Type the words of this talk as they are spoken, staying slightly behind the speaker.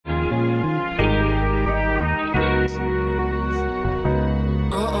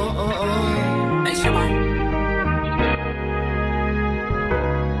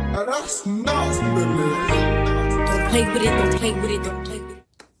Don't play with it, don't play with it, don't play with it.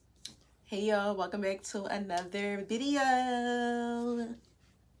 Hey y'all, welcome back to another video.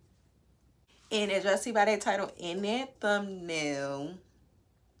 And as y'all see by that title and that thumbnail,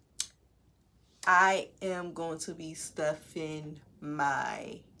 I am going to be stuffing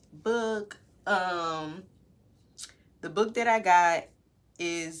my book. The book that I got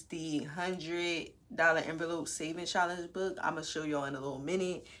is the $100 envelope saving challenge book. I'm gonna show y'all in a little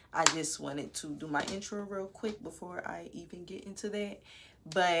minute. I just wanted to do my intro real quick before I even get into that.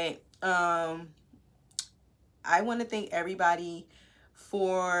 But I want to thank everybody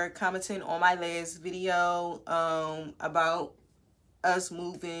for commenting on my last video about us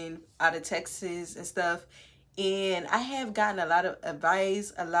moving out of Texas and stuff. And I have gotten a lot of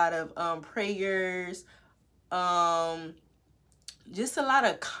advice, a lot of prayers, just a lot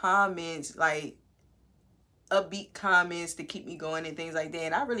of comments, like upbeat comments to keep me going and things like that.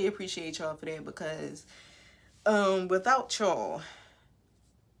 And I really appreciate y'all for that, because without y'all,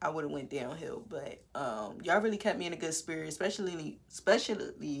 I would have went downhill. But y'all really kept me in a good spirit, especially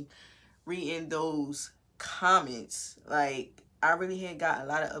reading those comments. Like, I really had got a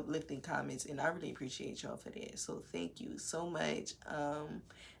lot of uplifting comments, and I really appreciate y'all for that. So thank you so much.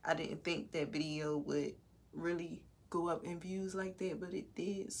 I didn't think that video would really go up in views like that, but it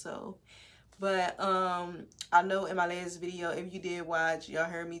did. So, but I know in my last video, if you did watch, y'all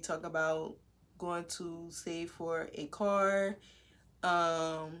heard me talk about going to save for a car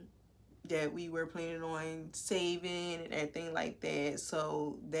that we were planning on saving and everything like that.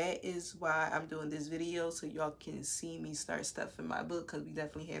 So that is why I'm doing this video, so y'all can see me start stuffing my book, because we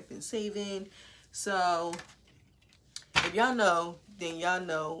definitely have been saving. So if y'all know, then y'all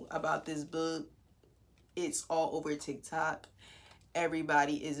know about this book. It's all over TikTok.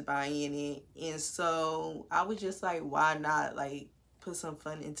 Everybody is buying it. And so I was just like, why not like put some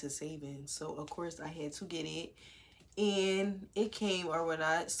fun into saving? So of course I had to get it, and it came or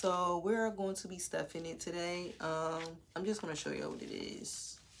whatnot. So we're going to be stuffing it today. I'm just going to show you what it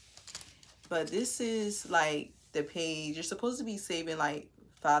is. But this is like the page. You're supposed to be saving like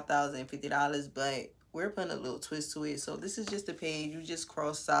 $5,050, but we're putting a little twist to it. So this is just the page. You just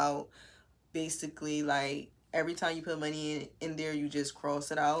cross out basically, like every time you put money in there, you just cross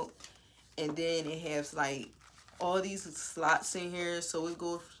it out. And then it has like all these slots in here. So it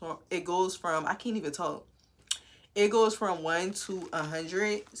goes from I can't even talk. It goes from 1 to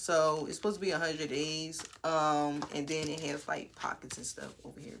 100. So it's supposed to be 100 days. And then it has like pockets and stuff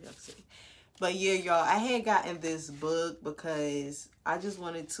over here, y'all can see. But yeah, y'all, I had gotten this book because I just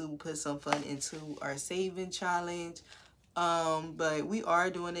wanted to put some fun into our saving challenge. But we are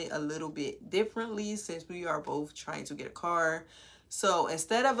doing it a little bit differently, since we are both trying to get a car. So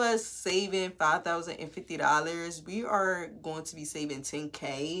instead of us saving $5,050, we are going to be saving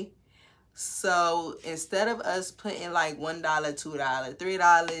 $10K. So instead of us putting like $1, $2,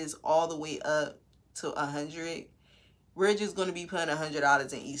 $3 all the way up to 100, we're just going to be putting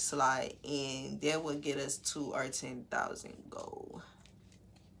 $100 in each slot, and that will get us to our 10,000 goal.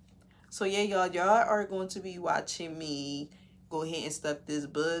 So yeah, y'all are going to be watching me go ahead and stuff this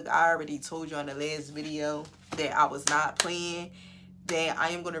book. I already told you on the last video that I was not playing, that I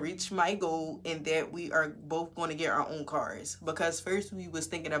am going to reach my goal, and that we are both going to get our own cars. Because first we was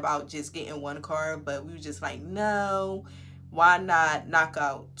thinking about just getting one car, but we were just like, no, why not knock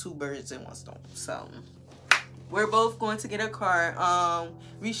out two birds in one stone? So we're both going to get a car.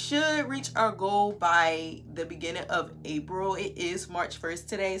 We should reach our goal by the beginning of April. It is March 1st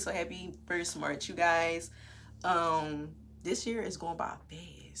today, so happy 1st March, you guys. This year is going by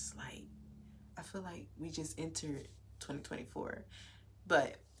fast. Like, I feel like we just entered 2024.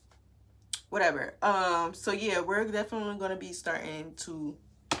 But whatever. So yeah, we're definitely going to be starting to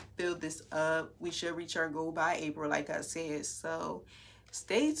fill this up. We should reach our goal by April, like I said. So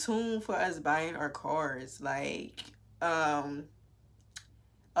stay tuned for us buying our cars. Like,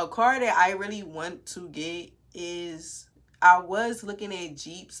 a car that I really want to get is, I was looking at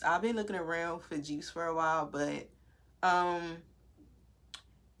Jeeps. I've been looking around for Jeeps for a while, but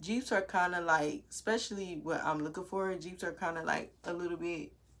Jeeps are kind of like, especially what I'm looking for, Jeeps are kind of like a little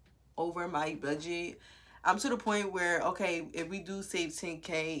bit over my budget. I'm to the point where, okay, if we do save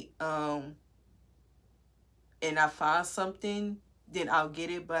 10K, and I find something, then I'll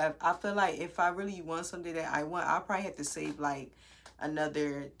get it. But I feel like if I really want something that I want, I'll probably have to save like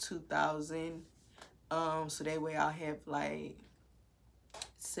another 2,000. So that way I'll have like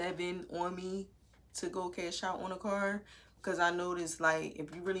 7 on me to go cash out on a car. Because I noticed, like,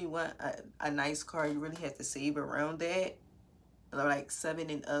 if you really want a nice car, you really have to save around that. Like 7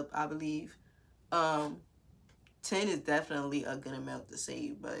 and up, I believe. 10 is definitely a good amount to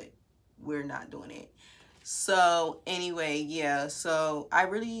save, but we're not doing it. So anyway, yeah, so I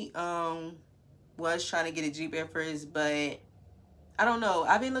really was trying to get a Jeep at first, but I don't know,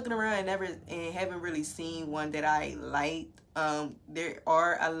 I've been looking around and haven't really seen one that I liked. There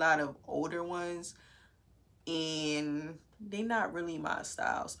are a lot of older ones and they're not really my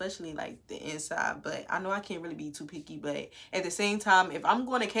style, especially like the inside, but I know I can't really be too picky. But at the same time, if I'm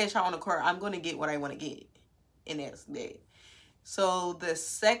going to cash out on a car, I'm going to get what I want to get, and that's that. So the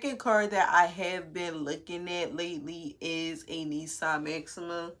second car that I have been looking at lately is a Nissan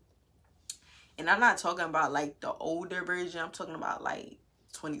Maxima, and I'm not talking about like the older version. I'm talking about like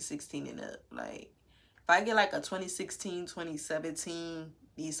 2016 and up. Like if I get like a 2016 2017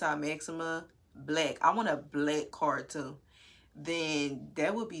 Nissan Maxima black, I want a black car too, then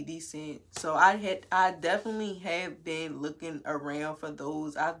that would be decent. So I definitely have been looking around for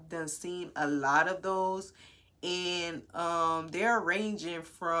those. I've done seen a lot of those, and they're ranging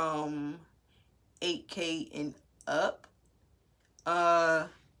from 8K and up. I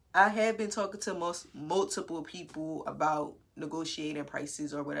have been talking to multiple people about negotiating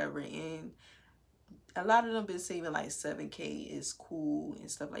prices or whatever, and a lot of them been saving like 7K is cool and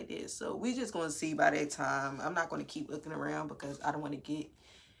stuff like that. So we just gonna see by that time. I'm not gonna keep looking around because I don't want to get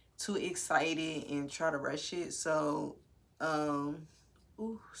too excited and try to rush it. So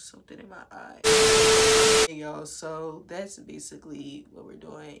ooh, something in my eye. Hey y'all, so that's basically what we're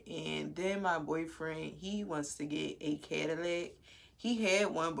doing. And then my boyfriend, he wants to get a Cadillac. He had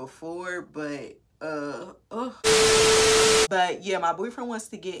one before, but yeah, my boyfriend wants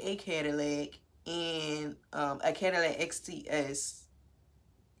to get a Cadillac, and a Cadillac XTS,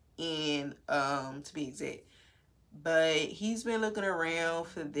 and to be exact. But he's been looking around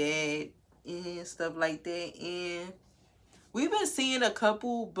for that and stuff like that, and we've been seeing a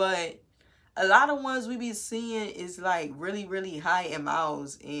couple, but a lot of ones we be seeing is like really high in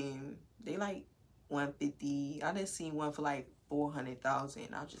miles, and they like 150. I didn't see one for like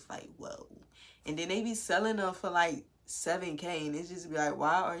 400,000. I was just like, whoa. And then they be selling them for like 7K, and it's just be like,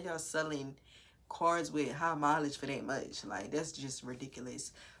 why are y'all selling cars with high mileage for that much? Like, that's just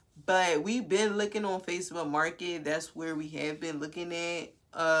ridiculous. But we've been looking on Facebook Market. That's where we have been looking at.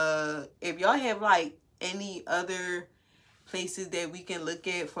 If y'all have like any other places that we can look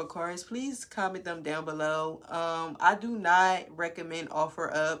at for cars, please comment them down below. I do not recommend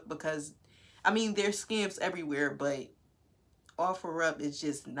OfferUp because, I mean, there's scams everywhere, but OfferUp is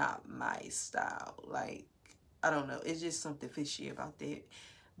just not my style. Like, I don't know, it's just something fishy about that.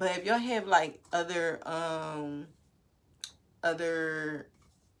 But if y'all have like other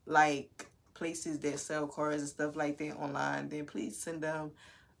like places that sell cars and stuff like that online, then please send them.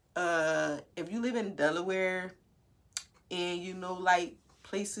 If you live in Delaware and you know like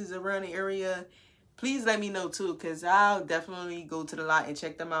places around the area, please let me know too, because I'll definitely go to the lot and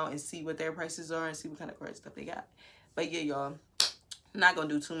check them out and see what their prices are and see what kind of car stuff they got. But yeah, y'all, I'm not gonna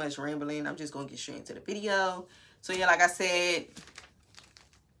do too much rambling. I'm just gonna get straight into the video. So yeah, like I said,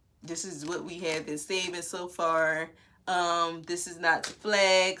 this is what we have been saving so far. This is not to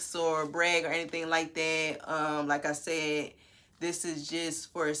flex or brag or anything like that. Like I said, this is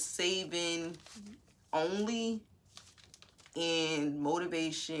just for saving only and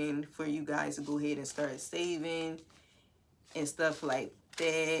motivation for you guys to go ahead and start saving and stuff like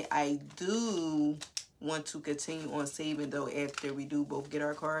that. I do want to continue on saving though after we do both get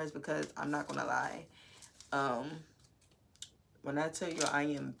our cars, because I'm not gonna lie, when I tell you I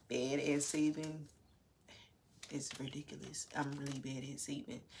am bad at saving, it's ridiculous. I'm really bad at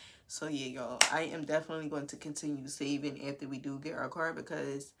saving. So yeah, y'all, I am definitely going to continue saving after we do get our car,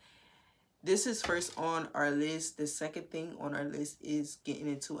 because this is first on our list. The second thing on our list is getting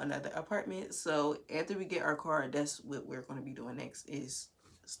into another apartment. So after we get our car, that's what we're going to be doing next, is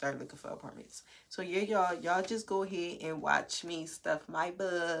start looking for apartments. So yeah, y'all just go ahead and watch me stuff my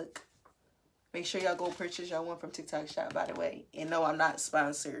book. Make sure y'all go purchase y'all one from TikTok Shop, by the way. And no, I'm not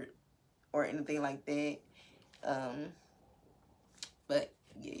sponsored or anything like that. But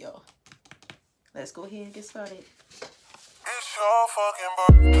yeah, y'all, let's go ahead and get started. It's your fucking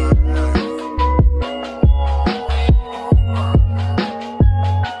birthday.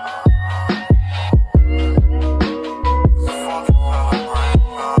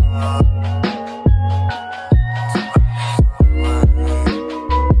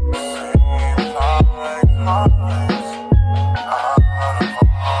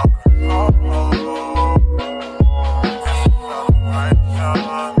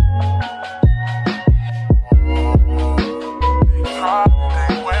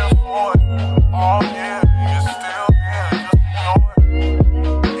 They went for it.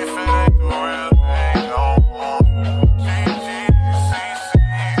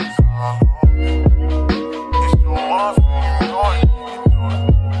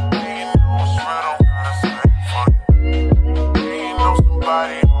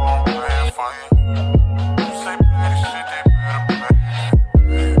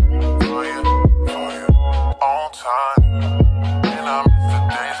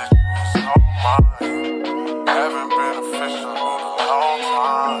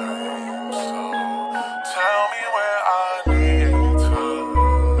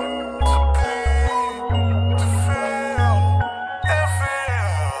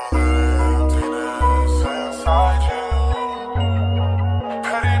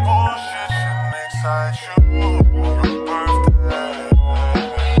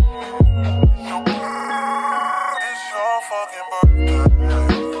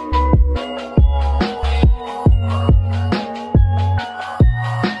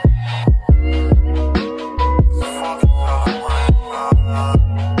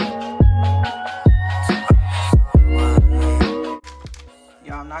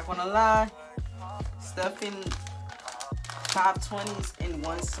 I'm not gonna lie, stuffing top 20s in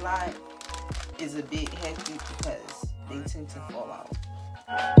one slot is a bit hectic because they tend to fall out.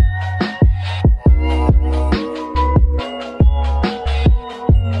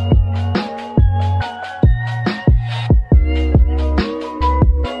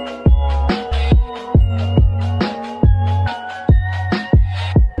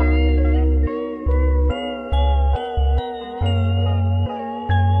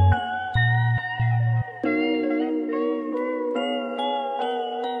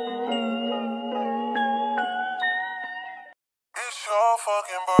 It's your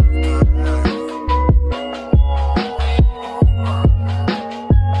fucking birthday.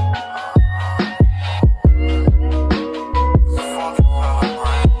 It's a fucking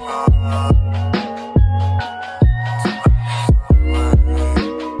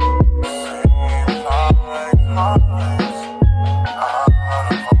celebration.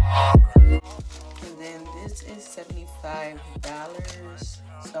 And then this is $75,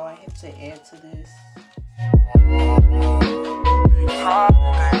 so I have to add to this.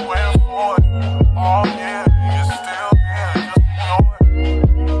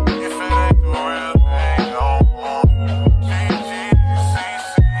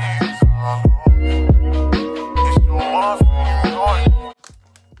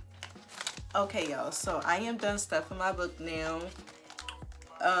 Okay, y'all, so I am done stuffing my book now.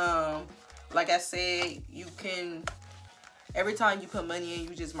 Like I said, you can, every time you put money in,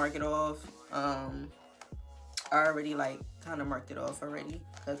 you just mark it off. I already like kind of marked it off already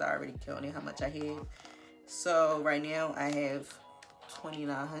because I already counted how much I had. So right now I have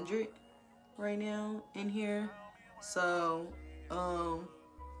 2,900 right now in here. So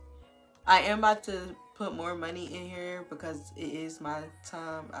I am about to put more money in here because it is my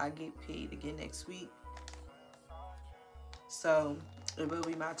time. I get paid again next week, so it will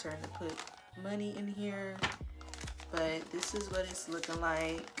be my turn to put money in here. But this is what it's looking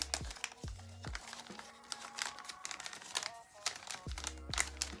like.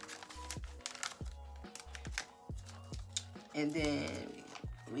 And then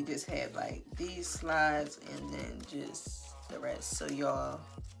we just have like these slides and then just the rest. So y'all,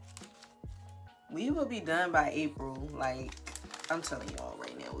 we will be done by April. Like, I'm telling y'all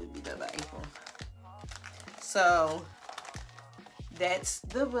right now, we'll be done by April. So that's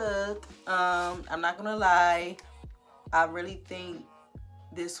the book. I'm not gonna lie, I really think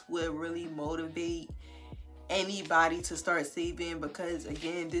this would really motivate anybody to start saving, because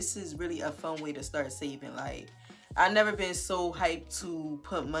again, this is really a fun way to start saving. Like, I've never been so hyped to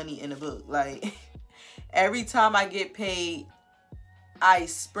put money in a book. Like, every time I get paid, I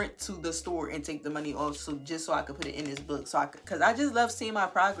sprint to the store and take the money off, so just so I could put it in this book. So because I just love seeing my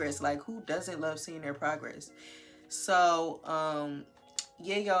progress. Like, who doesn't love seeing their progress? So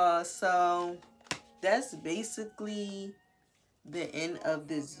yeah, y'all, so that's basically the end of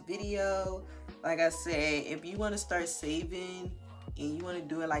this video. Like I said, if you want to start saving and you want to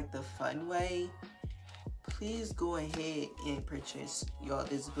do it like the fun way, please go ahead and purchase y'all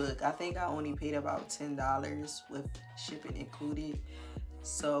this book. I think I only paid about $10 with shipping included.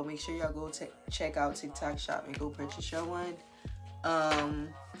 So make sure y'all go check out TikTok Shop and go purchase your one.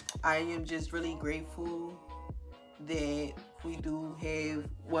 I am just really grateful that we do have,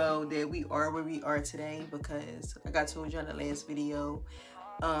 well, that we are where we are today, because like I told you in the last video,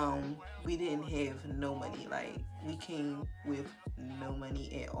 we didn't have no money. Like, we came with no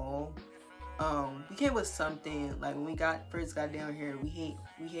money at all. We came with something. Like, when we first got down here, we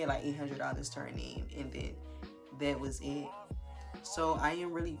had like $800 to our name, and then that was it. So I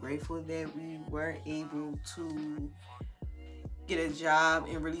am really grateful that we were able to get a job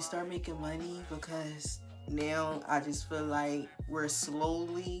and really start making money, because now I just feel like we're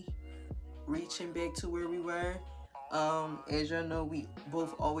slowly reaching back to where we were. As y'all know, we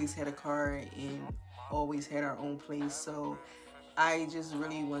both always had a car and always had our own place. So I just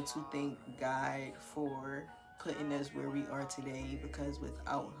really want to thank God for putting us where we are today, because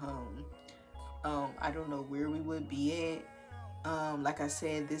without him, I don't know where we would be at. Like I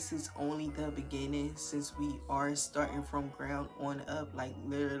said, this is only the beginning, since we are starting from ground on up, like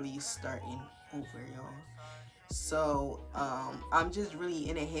literally starting over, y'all. So I'm just really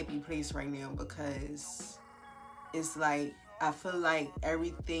in a happy place right now, because it's like I feel like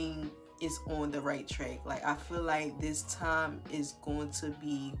everything is on the right track. Like, I feel like this time is going to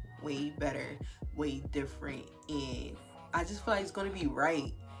be way better, way different, and I just feel like it's going to be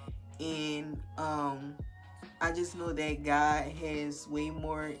right. And I just know that God has way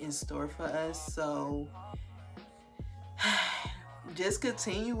more in store for us. So just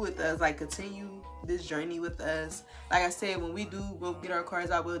continue with us. Like, continue this journey with us. Like I said, when we do both get our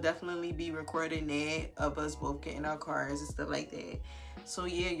cars, I will definitely be recording that of us both getting our cars and stuff like that. So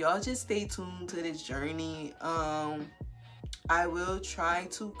yeah, y'all just stay tuned to this journey. I will try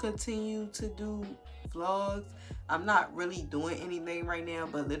to continue to do vlogs. I'm not really doing anything right now,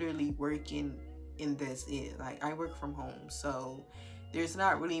 but literally working, and that's it. Like, I work from home, so there's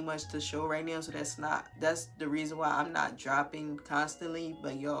not really much to show right now. So that's the reason why I'm not dropping constantly.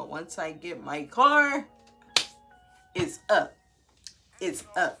 But y'all, once I get my car, it's up. It's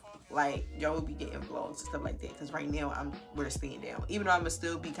up. Like, y'all will be getting vlogs and stuff like that. Because right now we're staying down. Even though I'm gonna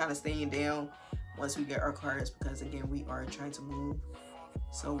still be kind of staying down once we get our cars, because again, we are trying to move.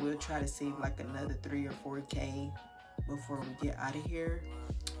 So we'll try to save like another 3 or 4K before we get out of here.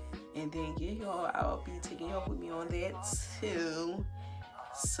 And then yeah, y'all, I'll be taking y'all with me on that too.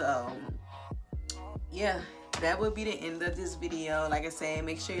 So yeah, that will be the end of this video. Like I said,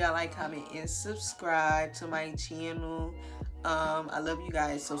 make sure y'all like, comment, and subscribe to my channel. I love you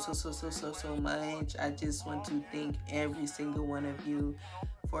guys so much. I just want to thank every single one of you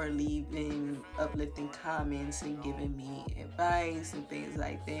for leaving uplifting comments and giving me advice and things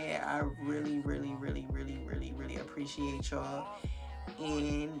like that. I really appreciate y'all.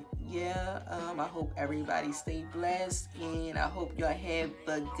 And yeah, I hope everybody stay blessed, and I hope y'all have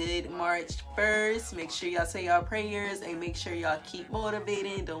a good March 1st. Make sure y'all say y'all prayers, and make sure y'all keep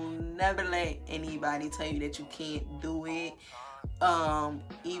motivating. Don't never let anybody tell you that you can't do it.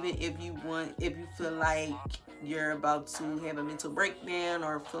 Even if you feel like you're about to have a mental breakdown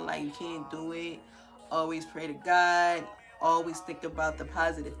or feel like you can't do it, always pray to God. Always think about the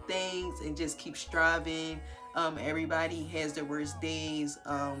positive things and just keep striving. Everybody has their worst days.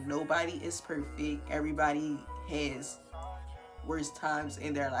 Nobody is perfect. Everybody has worst times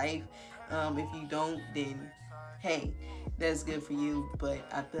in their life. If you don't, then hey, that's good for you. But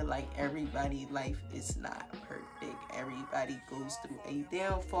I feel like everybody's life is not perfect. Everybody goes through a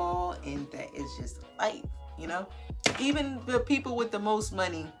downfall, and that is just life, you know? Even the people with the most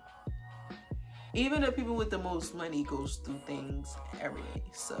money goes through things every day.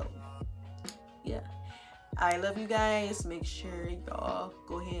 So yeah, I love you guys. Make sure y'all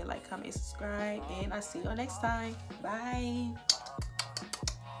go ahead, like, comment, subscribe, and I'll see y'all next time. Bye.